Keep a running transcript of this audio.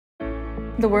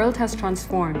The world has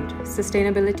transformed.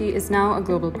 Sustainability is now a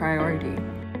global priority.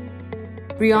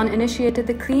 Reon initiated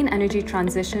the clean energy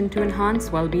transition to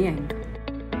enhance well-being.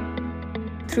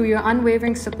 Through your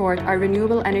unwavering support, our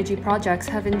renewable energy projects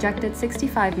have injected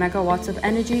 65 megawatts of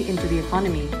energy into the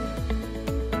economy,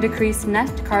 decreased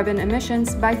net carbon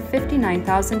emissions by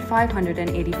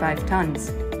 59,585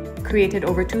 tons, created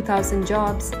over 2,000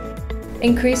 jobs,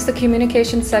 increased the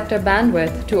communication sector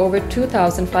bandwidth to over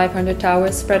 2,500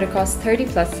 towers spread across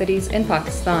 30-plus cities in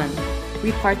Pakistan.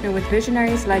 We partner with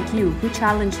visionaries like you who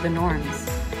challenge the norms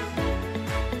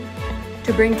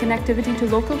to bring connectivity to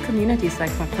local communities like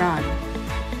Makran,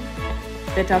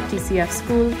 lit up TCF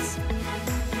schools,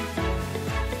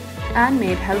 and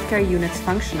made healthcare units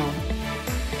functional.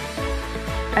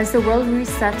 As the world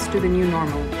resets to the new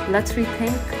normal, let's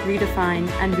rethink, redefine,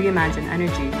 and reimagine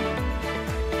energy.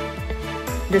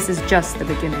 This is just the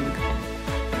beginning.